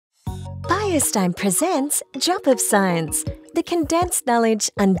BioStime presents Drop of Science, the condensed knowledge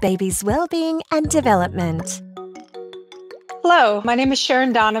on babies' well-being and development. Hello, my name is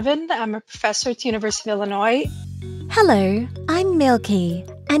Sharon Donovan. I'm a professor at the University of Illinois. Hello, I'm Milky,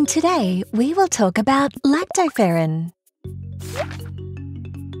 and today we will talk about lactoferrin.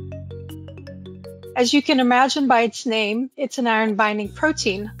 As you can imagine by its name, it's an iron-binding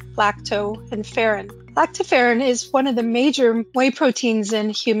protein, lacto and ferrin. Lactoferrin is one of the major whey proteins in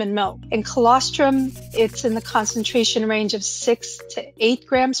human milk. In colostrum, it's in the concentration range of 6 to 8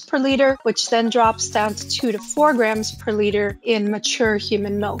 grams per liter, which then drops down to 2 to 4 grams per liter in mature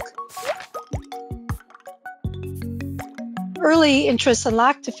human milk. Early interest in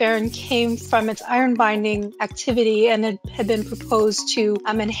lactoferrin came from its iron-binding activity, and it had been proposed to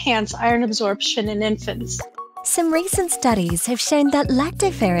enhance iron absorption in infants. Some recent studies have shown that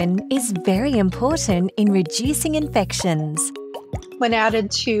lactoferrin is very important in reducing infections. When added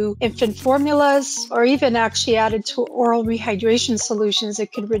to infant formulas, or even actually added to oral rehydration solutions,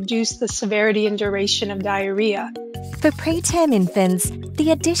 it could reduce the severity and duration of diarrhea. For preterm infants, the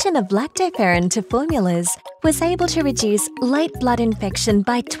addition of lactoferrin to formulas was able to reduce late blood infection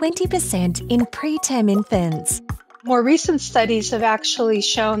by 20% in preterm infants. More recent studies have actually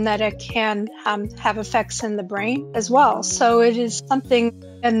shown that it can have effects in the brain as well. So it is something,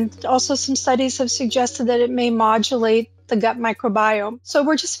 and also some studies have suggested that it may modulate the gut microbiome. So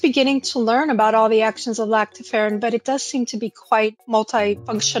we're just beginning to learn about all the actions of lactoferrin, but it does seem to be quite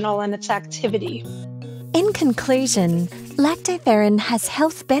multifunctional in its activity. In conclusion, lactoferrin has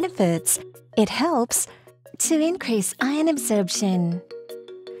health benefits. It helps to increase iron absorption,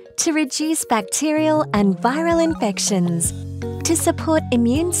 to reduce bacterial and viral infections, to support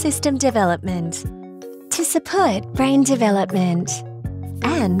immune system development, to support brain development,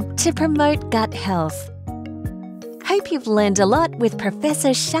 and to promote gut health. Hope you've learned a lot with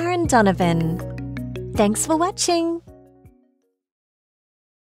Professor Sharon Donovan. Thanks for watching.